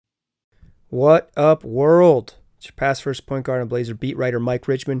What up, world? It's your past first point guard and Blazer beat writer Mike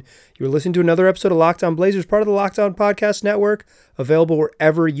Richmond. You're listening to another episode of Locked On Blazers, part of the Locked On Podcast Network, available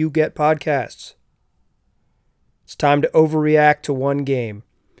wherever you get podcasts. It's time to overreact to one game.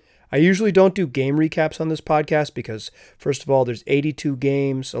 I usually don't do game recaps on this podcast because, first of all, there's 82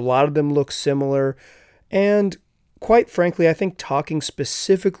 games. A lot of them look similar. And quite frankly, I think talking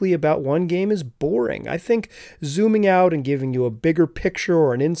specifically about one game is boring. I think zooming out and giving you a bigger picture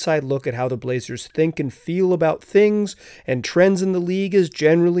or an inside look at how the Blazers think and feel about things and trends in the league is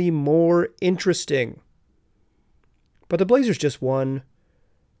generally more interesting. But the Blazers just won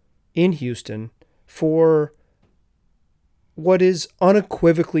in Houston for what is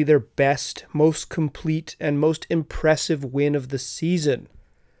unequivocally their best, most complete, and most impressive win of the season.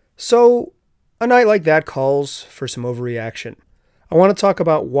 So, a night like that calls for some overreaction. I want to talk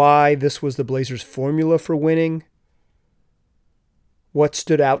about why this was the Blazers' formula for winning, what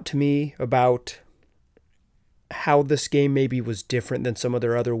stood out to me about how this game maybe was different than some of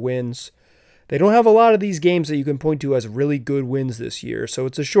their other wins. They don't have a lot of these games that you can point to as really good wins this year, so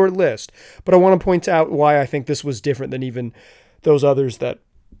it's a short list. But I want to point out why I think this was different than even those others that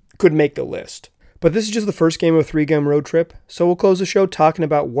could make the list. But this is just the first game of a 3-game road trip, so we'll close the show talking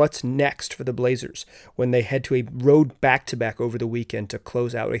about what's next for the Blazers when they head to a road back-to-back over the weekend to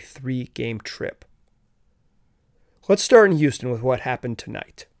close out a 3-game trip. Let's start in Houston with what happened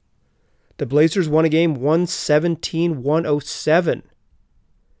tonight. The Blazers won a game 117-107.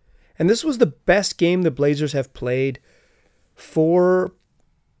 And this was the best game the Blazers have played for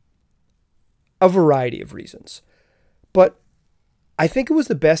a variety of reasons. But I think it was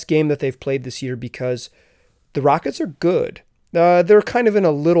the best game that they've played this year because the Rockets are good. They're kind of in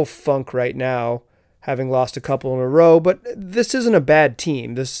a little funk right now, having lost a couple in a row, but this isn't a bad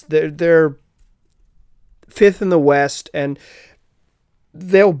team. They're fifth in the West, and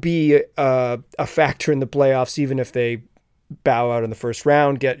they'll be a factor in the playoffs even if they bow out in the first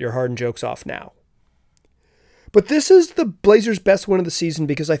round. Get your Harden jokes off now. But this is the Blazers' best win of the season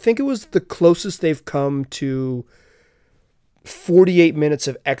because I think it was the closest they've come to 48 minutes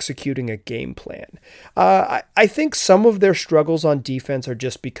of executing a game plan. I think some of their struggles on defense are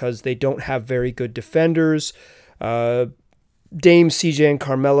just because they don't have very good defenders. Dame, CJ, and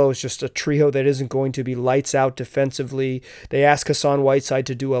Carmelo is just a trio that isn't going to be lights out defensively. They ask Hassan Whiteside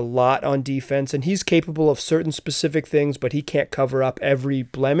to do a lot on defense, and he's capable of certain specific things, but he can't cover up every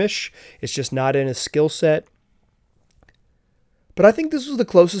blemish. It's just not in his skill set. But I think this was the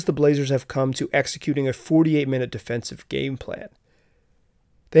closest the Blazers have come to executing a 48-minute defensive game plan.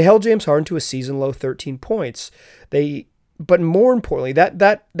 They held James Harden to a season-low 13 points. But more importantly,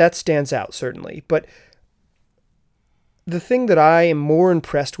 that stands out, certainly. But the thing that I am more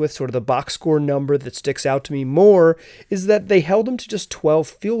impressed with, sort of the box score number that sticks out to me more, is that they held him to just 12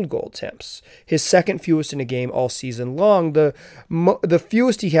 field goal attempts, his second fewest in a game all season long. The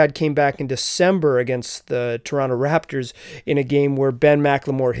fewest he had came back in December against the Toronto Raptors in a game where Ben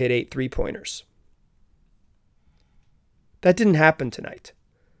McLemore hit 8 three-pointers. That didn't happen tonight.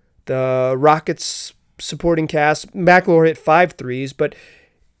 The Rockets supporting cast, McLemore hit 5 threes, but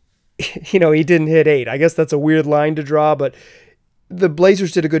he didn't hit 8. I guess that's a weird line to draw, but the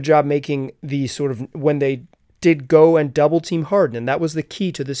Blazers did a good job making the sort of, when they did go and double team Harden, and that was the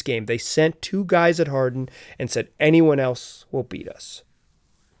key to this game. They sent 2 guys at Harden and said, anyone else will beat us.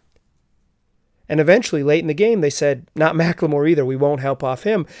 And eventually, late in the game, they said, not McLemore either, we won't help off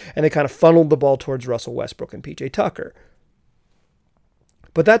him, and they kind of funneled the ball towards Russell Westbrook and PJ Tucker.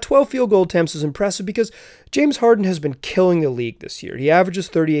 But that 12 field goal attempts is impressive because James Harden has been killing the league this year. He averages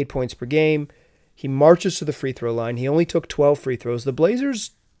 38 points per game. He marches to the free throw line. He only took 12 free throws. The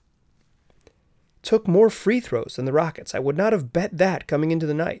Blazers took more free throws than the Rockets. I would not have bet that coming into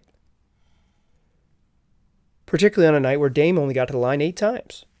the night. Particularly on a night where Dame only got to the line 8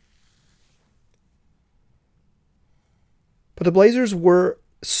 times. But the Blazers were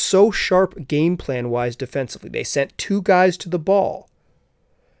so sharp game plan-wise defensively. They sent 2 guys to the ball.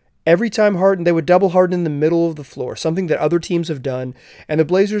 Every time Harden, they would double Harden in the middle of the floor, something that other teams have done, and the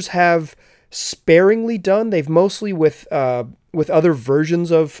Blazers have sparingly done. They've mostly with other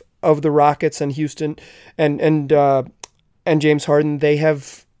versions of the Rockets and Houston and James Harden. They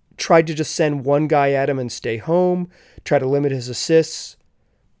have tried to just send one guy at him and stay home, try to limit his assists.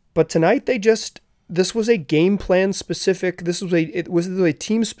 But tonight this was a game plan specific. It was a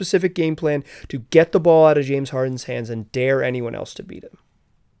team specific game plan to get the ball out of James Harden's hands and dare anyone else to beat him.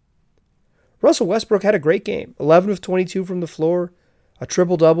 Russell Westbrook had a great game. 11 of 22 from the floor, a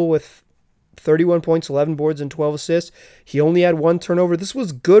triple-double with 31 points, 11 boards, and 12 assists. He only had 1 turnover. This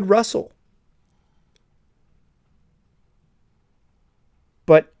was good Russell.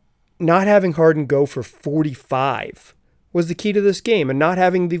 But not having Harden go for 45 was the key to this game, and not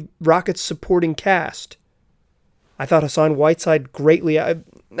having the Rockets supporting cast. I thought Hassan Whiteside greatly,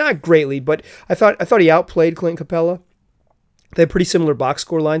 not greatly, but I thought he outplayed Clint Capella. They had pretty similar box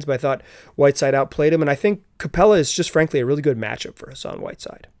score lines, but I thought Whiteside outplayed him, and I think Capella is just frankly a really good matchup for Hassan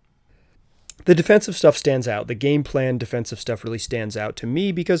Whiteside. The defensive stuff stands out. The game plan defensive stuff really stands out to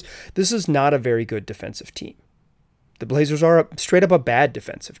me because this is not a very good defensive team. The Blazers are straight up a bad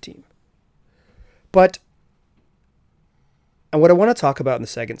defensive team. But, and what I want to talk about in the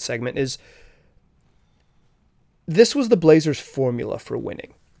second segment is this was the Blazers' formula for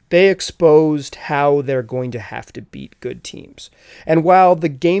winning. They exposed how they're going to have to beat good teams. And while the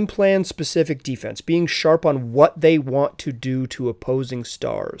game plan specific defense, being sharp on what they want to do to opposing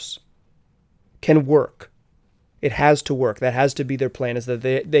stars, can work, it has to work. That has to be their plan, is that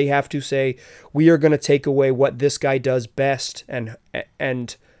they have to say, we are going to take away what this guy does best and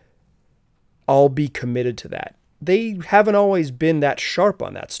I'll be committed to that. They haven't always been that sharp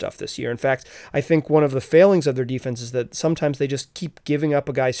on that stuff this year. In fact, I think one of the failings of their defense is that sometimes they just keep giving up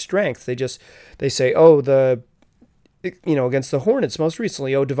a guy's strength. They say, against the Hornets most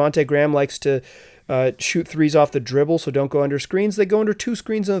recently, Devontae Graham likes to shoot threes off the dribble, so don't go under screens. They go under 2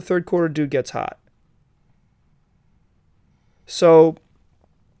 screens in the third quarter, dude gets hot. So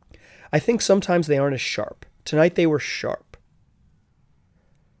I think sometimes they aren't as sharp. Tonight they were sharp.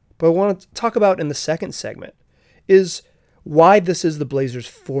 But I want to talk about in the second segment is why this is the Blazers'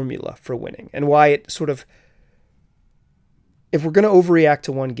 formula for winning, and why it sort of, if we're going to overreact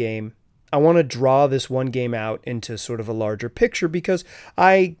to one game, I want to draw this one game out into sort of a larger picture, because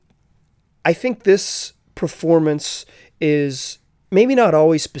I think this performance is maybe not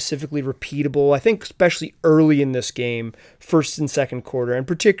always specifically repeatable. I think especially early in this game, first and second quarter, and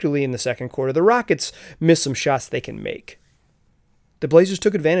particularly in the second quarter, the Rockets miss some shots they can make. The Blazers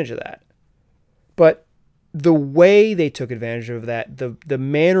took advantage of that. But the way they took advantage of that, the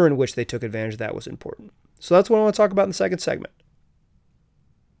manner in which they took advantage of that was important. So that's what I want to talk about in the second segment.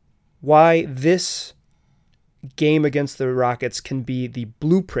 Why this game against the Rockets can be the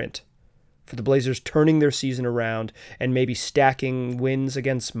blueprint for the Blazers turning their season around and maybe stacking wins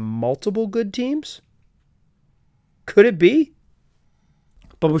against multiple good teams? Could it be?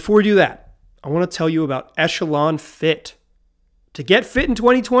 But before we do that, I want to tell you about Echelon Fit. To get fit in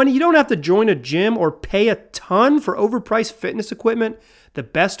 2020, you don't have to join a gym or pay a ton for overpriced fitness equipment. The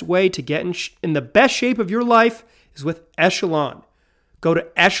best way to get in the best shape of your life is with Echelon. Go to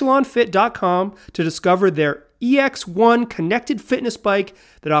echelonfit.com to discover their EX1 connected fitness bike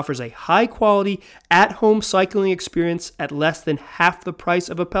that offers a high-quality, at-home cycling experience at less than half the price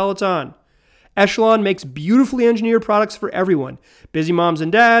of a Peloton. Echelon makes beautifully engineered products for everyone. Busy moms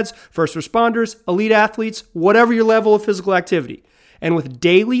and dads, first responders, elite athletes, whatever your level of physical activity. And with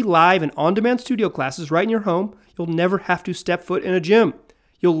daily, live, and on-demand studio classes right in your home, you'll never have to step foot in a gym.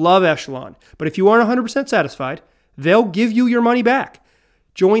 You'll love Echelon. But if you aren't 100% satisfied, they'll give you your money back.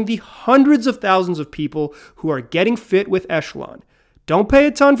 Join the hundreds of thousands of people who are getting fit with Echelon. Don't pay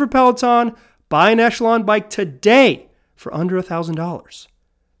a ton for Peloton. Buy an Echelon bike today for under $1,000.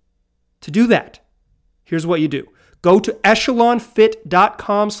 To do that, here's what you do. Go to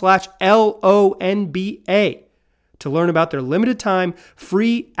echelonfit.com/LONBA to learn about their limited time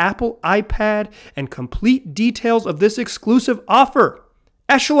free Apple iPad and complete details of this exclusive offer.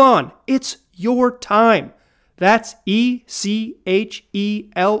 Echelon, it's your time. That's ECHELON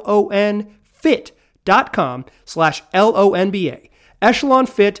fit.com/LONBA.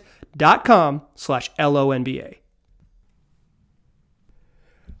 echelonfit.com/LONBA.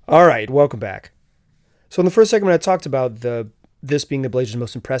 All right, welcome back. So in the first segment, I talked about this being the Blazers'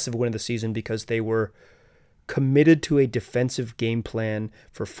 most impressive win of the season because they were committed to a defensive game plan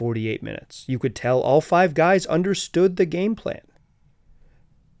for 48 minutes. You could tell all 5 guys understood the game plan.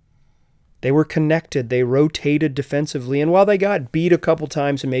 They were connected. They rotated defensively. And while they got beat a couple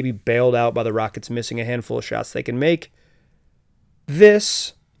times and maybe bailed out by the Rockets missing a handful of shots they can make,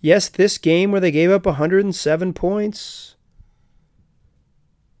 this game where they gave up 107 points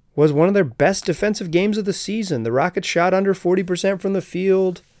was one of their best defensive games of the season. The Rockets shot under 40% from the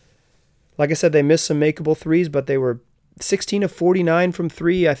field. Like I said, they missed some makeable threes, but they were 16 of 49 from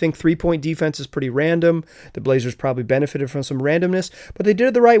 3. I think 3-point defense is pretty random. The Blazers probably benefited from some randomness, but they did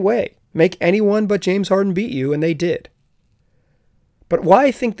it the right way. Make anyone but James Harden beat you, and they did. But why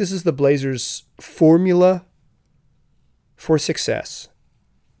I think this is the Blazers' formula for success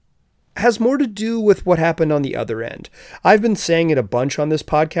has more to do with what happened on the other end. I've been saying it a bunch on this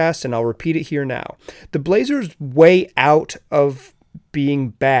podcast, and I'll repeat it here now. The Blazers' way out of being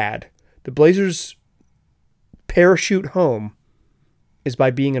bad, the Blazers' parachute home, is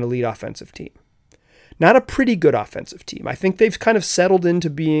by being an elite offensive team. Not a pretty good offensive team. I think they've kind of settled into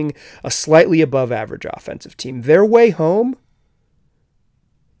being a slightly above average offensive team. Their way home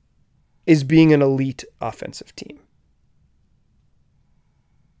is being an elite offensive team.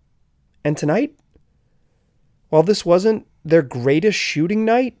 And tonight, while this wasn't their greatest shooting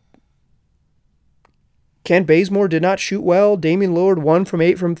night, Kent Bazemore did not shoot well. Damian Lillard 1 from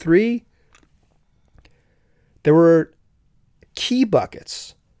 8 from 3. There were key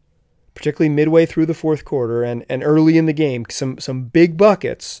buckets, particularly midway through the fourth quarter and early in the game, some big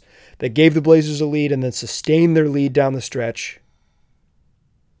buckets that gave the Blazers a lead and then sustained their lead down the stretch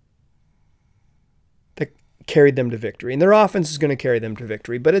that carried them to victory. And their offense is going to carry them to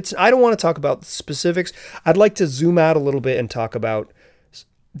victory. But I don't want to talk about the specifics. I'd like to zoom out a little bit and talk about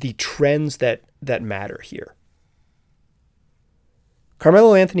the trends that matter here.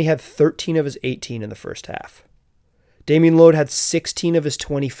 Carmelo Anthony had 13 of his 18 in the first half. Damian Lillard had 16 of his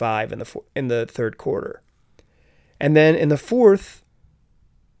 25 in the third quarter. And then in the fourth,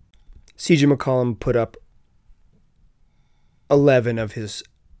 CJ McCollum put up 11 of his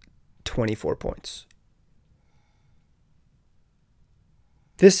 24 points.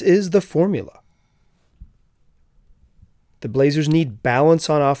 This is the formula. The Blazers need balance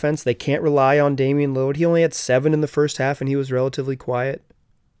on offense. They can't rely on Damian Lillard. He only had 7 in the first half, and he was relatively quiet.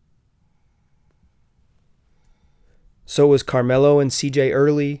 So was Carmelo and CJ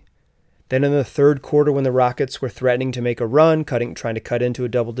early. Then in the third quarter, when the Rockets were threatening to make a run, trying to cut into a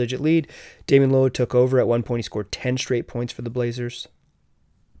double-digit lead, Damian Lillard took over. At one point, he scored 10 straight points for the Blazers.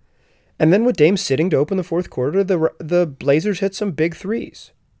 And then with Dame sitting to open the fourth quarter, the Blazers hit some big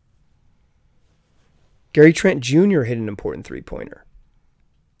threes. Gary Trent Jr. hit an important three-pointer.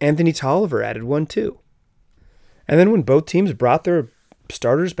 Anthony Tolliver added one too. And then when both teams brought their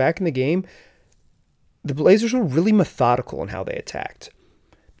starters back in the game, the Blazers were really methodical in how they attacked.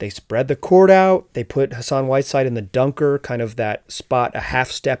 They spread the court out. They put Hassan Whiteside in the dunker, kind of that spot a half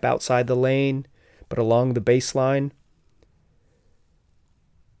step outside the lane, but along the baseline.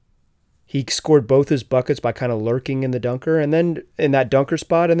 He scored both his buckets by kind of lurking in the dunker, and then in that dunker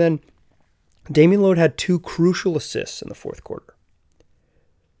spot, and then Damian Lillard had 2 crucial assists in the fourth quarter.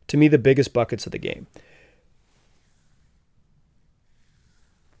 To me, the biggest buckets of the game.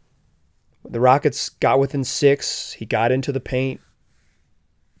 The Rockets got within 6. He got into the paint,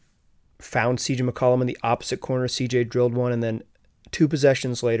 found CJ McCollum in the opposite corner. CJ drilled one, and then 2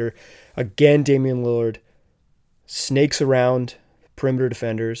 possessions later, again, Damian Lillard snakes around perimeter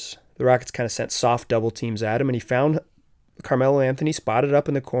defenders. The Rockets kind of sent soft double teams at him, and he found Carmelo Anthony spotted up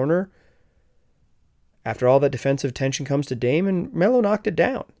in the corner. After all that defensive tension comes to Dame, and Melo knocked it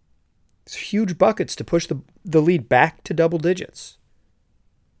down. It's huge buckets to push the lead back to double digits.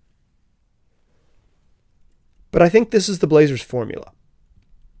 But I think this is the Blazers' formula.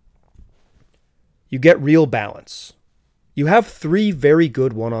 You get real balance. You have 3 very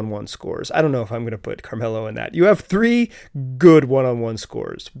good one-on-one scorers. I don't know if I'm going to put Carmelo in that. You have 3 good one-on-one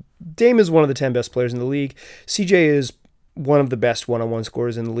scorers. Dame is one of the 10 best players in the league. CJ is one of the best one-on-one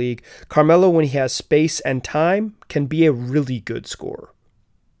scorers in the league. Carmelo, when he has space and time, can be a really good scorer.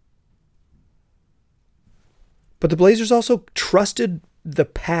 But the Blazers also trusted the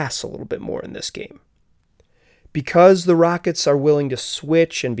pass a little bit more in this game. Because the Rockets are willing to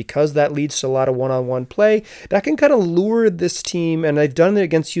switch and because that leads to a lot of one-on-one play, that can kind of lure this team, and they've done it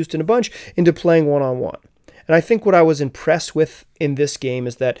against Houston a bunch, into playing one-on-one. And I think what I was impressed with in this game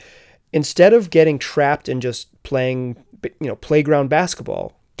is that instead of getting trapped in just playing, playground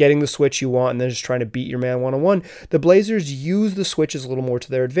basketball, getting the switch you want and then just trying to beat your man one-on-one, the Blazers used the switches a little more to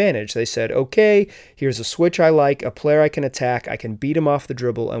their advantage. They said, okay, here's a switch I like, a player I can attack, I can beat him off the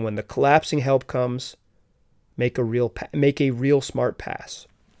dribble, and when the collapsing help comes, make a real smart pass.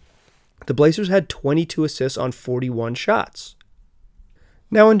 The Blazers had 22 assists on 41 shots.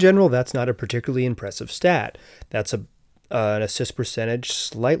 Now, in general, that's not a particularly impressive stat. That's an assist percentage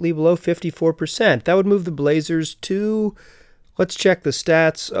slightly below 54%. That would move the Blazers to, let's check the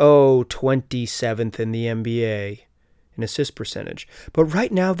stats, 27th in the NBA in assist percentage. But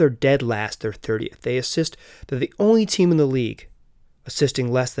right now, they're dead last. They're 30th. They're the only team in the league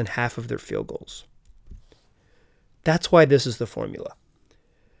assisting less than half of their field goals. That's why this is the formula.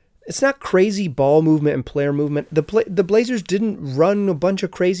 It's not crazy ball movement and player movement. The Blazers didn't run a bunch of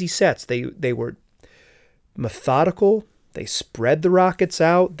crazy sets. They were methodical. They spread the Rockets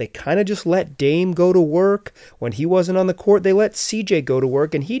out. They kind of just let Dame go to work. When he wasn't on the court, they let CJ go to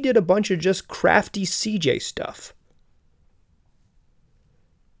work, and he did a bunch of just crafty CJ stuff.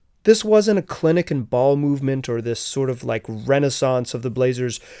 This wasn't a clinic in ball movement or this sort of like renaissance of the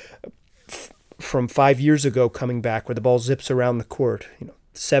Blazers from 5 years ago coming back where the ball zips around the court,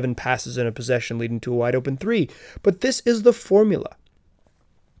 7 passes in a possession leading to a wide open 3. But this is the formula.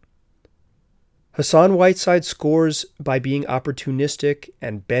 Hassan Whiteside scores by being opportunistic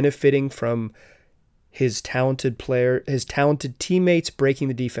and benefiting from his talented teammates breaking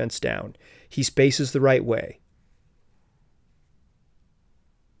the defense down. He spaces the right way.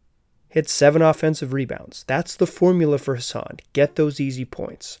 Hits 7 offensive rebounds. That's the formula for Hassan. Get those easy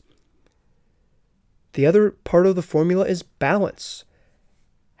points. The other part of the formula is balance.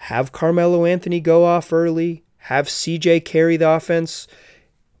 Have Carmelo Anthony go off early. Have CJ carry the offense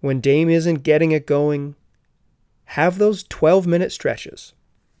when Dame isn't getting it going. Have those 12-minute stretches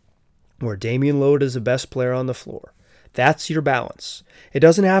where Damian Lillard is the best player on the floor. That's your balance. It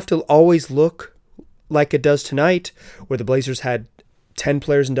doesn't have to always look like it does tonight, where the Blazers had 10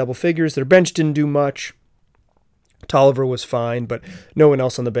 players in double figures. Their bench didn't do much. Tolliver was fine, but no one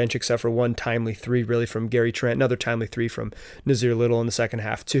else on the bench except for one timely 3 really from Gary Trent, another timely 3 from Nasir Little in the second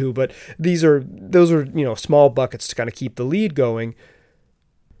half too. But those are small buckets to kind of keep the lead going.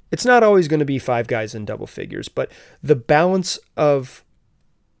 It's not always going to be 5 guys in double figures, but the balance of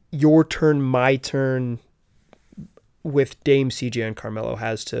your turn, my turn with Dame, CJ, and Carmelo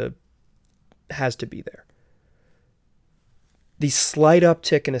has to be there. The slight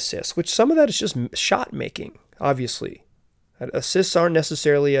uptick in assists, which some of that is just shot making, obviously. Assists aren't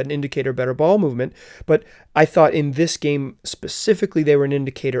necessarily an indicator of better ball movement, but I thought in this game specifically they were an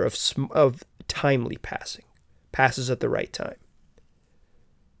indicator of timely passes at the right time.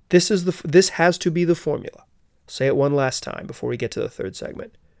 This has to be the formula. Say it one last time before we get to the third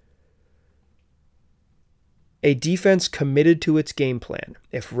segment. A defense committed to its game plan.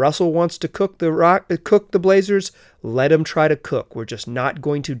 If Russell wants to cook the Blazers, let him try to cook. We're just not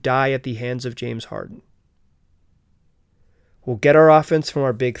going to die at the hands of James Harden. We'll get our offense from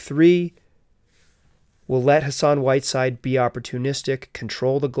our big 3. We'll let Hassan Whiteside be opportunistic,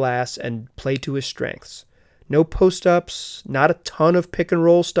 control the glass, and play to his strengths. No post-ups, not a ton of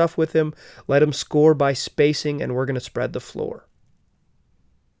pick-and-roll stuff with him. Let him score by spacing, and we're going to spread the floor.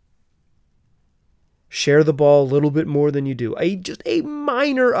 Share the ball a little bit more than you do. Just a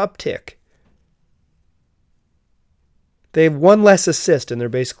minor uptick. They have 1 less assist, and they're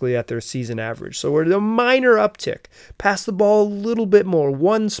basically at their season average. So we're at a minor uptick. Pass the ball a little bit more.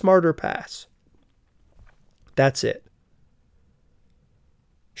 1 smarter pass. That's it.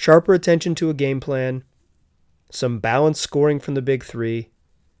 Sharper attention to a game plan. Some balanced scoring from the big 3.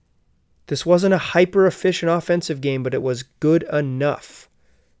 This wasn't a hyper-efficient offensive game, but it was good enough.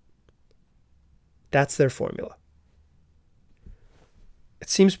 That's their formula. It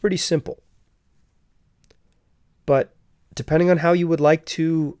seems pretty simple. But depending on how you would like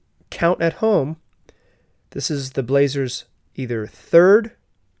to count at home, this is the Blazers' either 3rd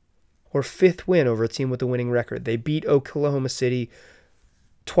or 5th win over a team with a winning record. They beat Oklahoma City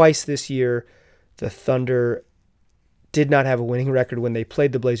twice this year. The Thunder did not have a winning record when they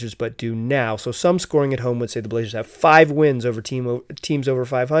played the Blazers, but do now. So some scoring at home would say the Blazers have 5 wins over teams over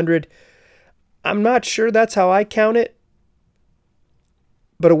 500. I'm not sure that's how I count it,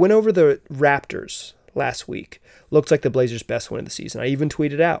 but a win over the Raptors last week looks like the Blazers' best win of the season. I even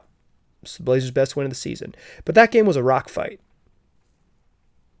tweeted out, it's the Blazers' best win of the season. But that game was a rock fight.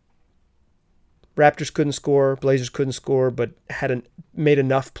 Raptors couldn't score, Blazers couldn't score, but made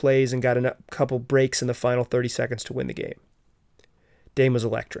enough plays and got a couple breaks in the final 30 seconds to win the game. Dame was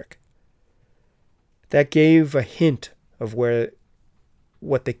electric. That gave a hint of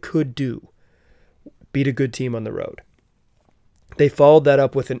what they could do. Beat a good team on the road. They followed that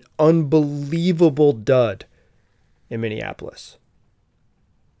up with an unbelievable dud in Minneapolis.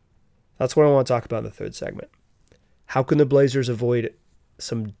 That's what I want to talk about in the third segment. How can the Blazers avoid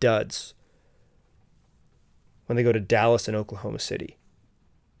some duds when they go to Dallas and Oklahoma City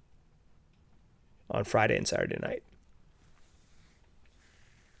on Friday and Saturday night?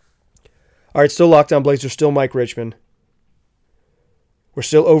 All right, still Locked On Blazers, still Mike Richman. We're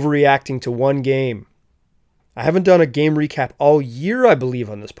still overreacting to one game. I haven't done a game recap all year, I believe,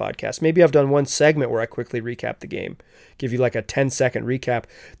 on this podcast. Maybe I've done one segment where I quickly recap the game, give you like a 10-second recap.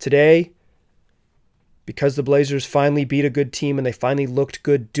 Today, because the Blazers finally beat a good team and they finally looked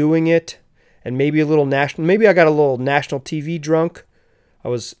good doing it, and maybe I got a little national TV drunk.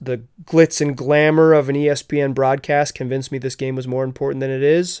 The glitz and glamour of an ESPN broadcast convinced me this game was more important than it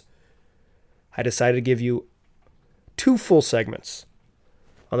is. I decided to give you 2 full segments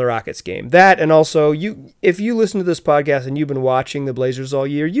on the Rockets game. That, and also, if you listen to this podcast and you've been watching the Blazers all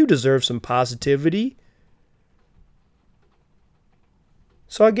year, you deserve some positivity.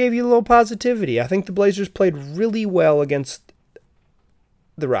 So I gave you a little positivity. I think the Blazers played really well against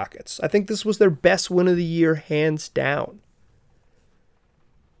the Rockets. I think this was their best win of the year, hands down.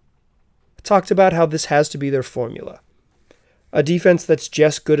 I talked about how this has to be their formula. A defense that's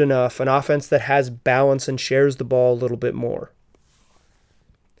just good enough, an offense that has balance and shares the ball a little bit more.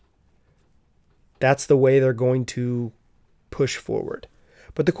 That's the way they're going to push forward.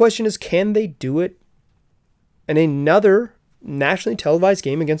 But the question is, can they do it in another nationally televised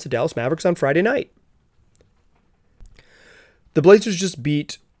game against the Dallas Mavericks on Friday night? The Blazers just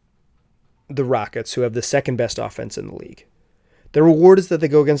beat the Rockets, who have the second best offense in the league. The reward is that they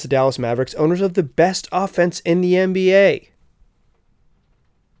go against the Dallas Mavericks, owners of the best offense in the NBA.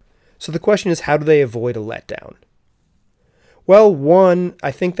 So the question is, how do they avoid a letdown? Well, one,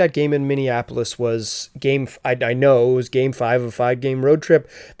 I think that game in Minneapolis was I know it was game 5 of a 5-game road trip.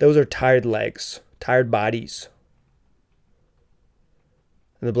 Those are tired legs, tired bodies.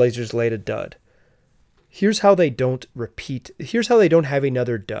 And the Blazers laid a dud. Here's how they don't have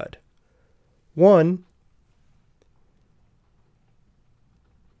another dud. One,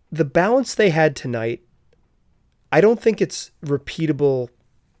 the balance they had tonight, I don't think it's repeatable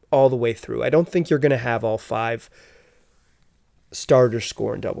all the way through. I don't think you're going to have all 5 starters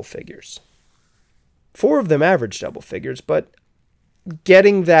score in double figures. 4 of them average double figures, but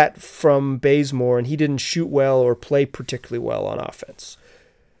getting that from Bazemore, and he didn't shoot well or play particularly well on offense.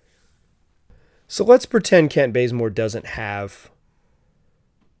 So let's pretend Kent Bazemore doesn't have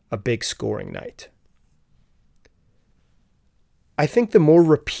a big scoring night. I think the more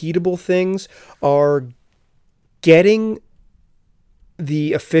repeatable things are getting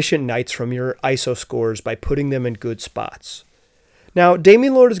the efficient nights from your ISO scorers by putting them in good spots. Now,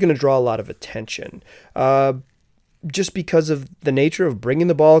 Damian Lillard is going to draw a lot of attention just because of the nature of bringing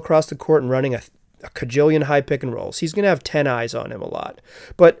the ball across the court and running a cajillion high pick and rolls. He's going to have 10 eyes on him a lot.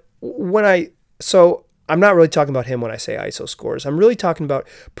 But so I'm not really talking about him when I say ISO scores. I'm really talking about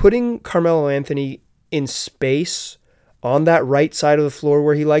putting Carmelo Anthony in space on that right side of the floor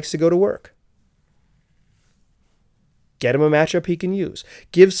where he likes to go to work. Get him a matchup he can use.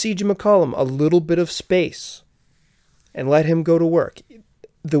 Give CJ McCollum a little bit of space and let him go to work.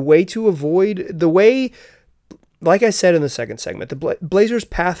 Like I said in the second segment, the Blazers'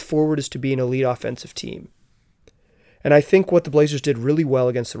 path forward is to be an elite offensive team. And I think what the Blazers did really well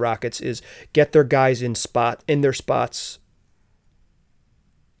against the Rockets is get their guys in their spots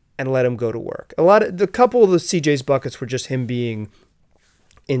and let them go to work. A couple of the CJ's buckets were just him being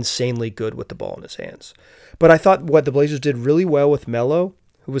insanely good with the ball in his hands. But I thought what the Blazers did really well with Melo,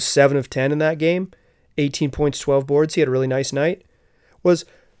 who was 7 of 10 in that game, 18 points, 12 boards, he had a really nice night, was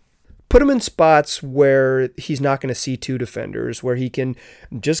put him in spots where he's not going to see 2 defenders, where he can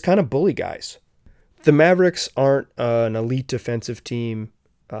just kind of bully guys. The Mavericks aren't an elite defensive team.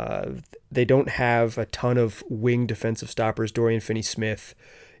 They don't have a ton of wing defensive stoppers. Dorian Finney-Smith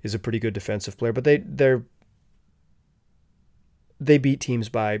is a pretty good defensive player, but they beat teams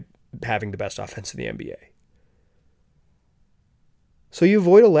by having the best offense in the NBA. So you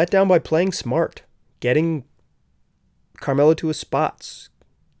avoid a letdown by playing smart, getting Carmelo to his spots,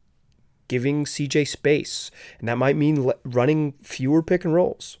 giving CJ space, and that might mean running fewer pick and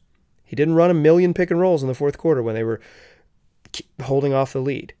rolls. He didn't run a million pick and rolls in the fourth quarter when they were holding off the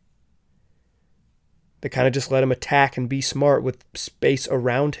lead. They kind of just let him attack and be smart with space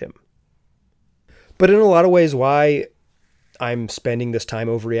around him. But in a lot of ways, why I'm spending this time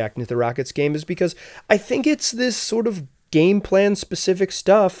overreacting to the Rockets game is because I think it's this sort of game plan specific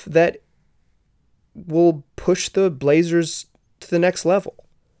stuff that will push the Blazers to the next level.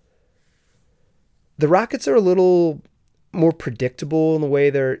 The Rockets are a little more predictable in the way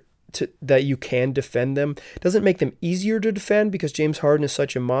that you can defend them. It doesn't make them easier to defend because James Harden is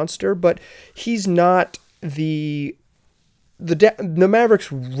such a monster, but he's not the Mavericks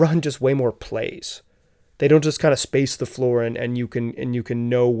run just way more plays. They don't just kind of space the floor and you can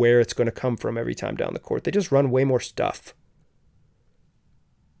know where it's going to come from every time down the court. They just run way more stuff.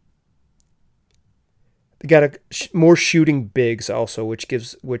 They got more shooting bigs also, which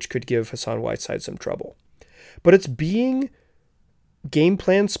could give Hassan Whiteside some trouble. But it's being game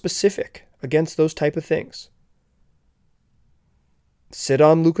plan specific against those type of things. Sit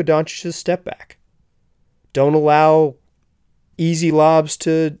on Luka Doncic's step back. Don't allow easy lobs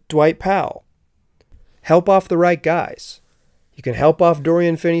to Dwight Powell. Help off the right guys. You can help off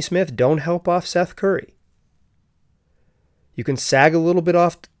Dorian Finney-Smith. Don't help off Seth Curry. You can sag a little bit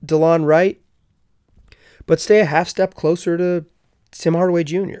off DeLon Wright, but stay a half step closer to Tim Hardaway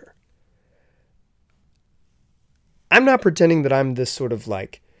Jr. I'm not pretending that I'm this sort of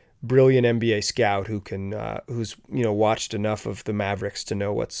like brilliant NBA scout who's watched enough of the Mavericks to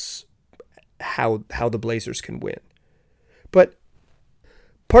know how the Blazers can win. But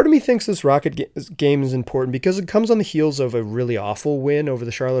Part of me thinks this game is important because it comes on the heels of a really awful win over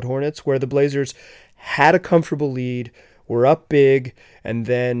the Charlotte Hornets, where the Blazers had a comfortable lead, were up big, and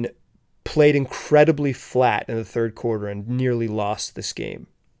then played incredibly flat in the third quarter and nearly lost this game.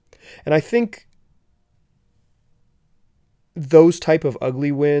 And I think those type of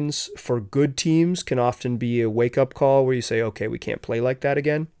ugly wins for good teams can often be a wake-up call where you say, okay, we can't play like that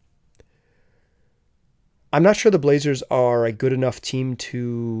again. I'm not sure the Blazers are a good enough team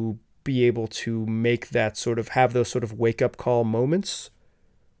to be able to make that sort of, have those sort of wake-up call moments.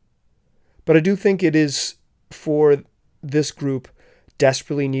 But I do think it is, for this group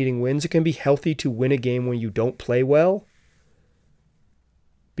desperately needing wins, it can be healthy to win a game when you don't play well,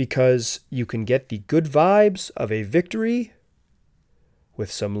 because you can get the good vibes of a victory with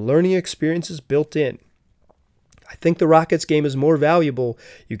some learning experiences built in. I think the Rockets game is more valuable.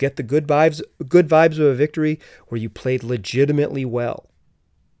 You get the good vibes of a victory where you played legitimately well.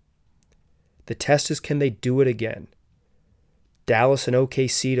 The test is, can they do it again? Dallas and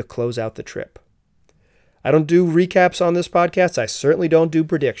OKC to close out the trip. I don't do recaps on this podcast. I certainly don't do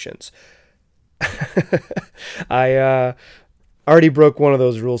predictions. I already broke one of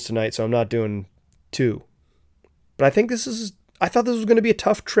those rules tonight, so I'm not doing two. But I thought this was going to be a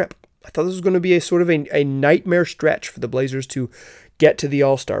tough trip. I thought this was going to be a sort of a nightmare stretch for the Blazers to get to the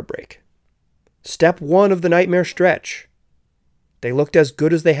All-Star break. Step one of the nightmare stretch. They looked as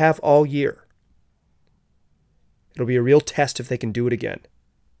good as they have all year. It'll be a real test if they can do it again.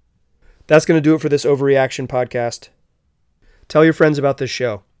 That's going to do it for this Overreaction podcast. Tell your friends about this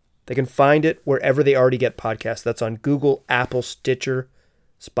show. They can find it wherever they already get podcasts. That's on Google, Apple, Stitcher,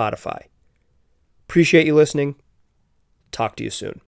 Spotify. Appreciate you listening. Talk to you soon.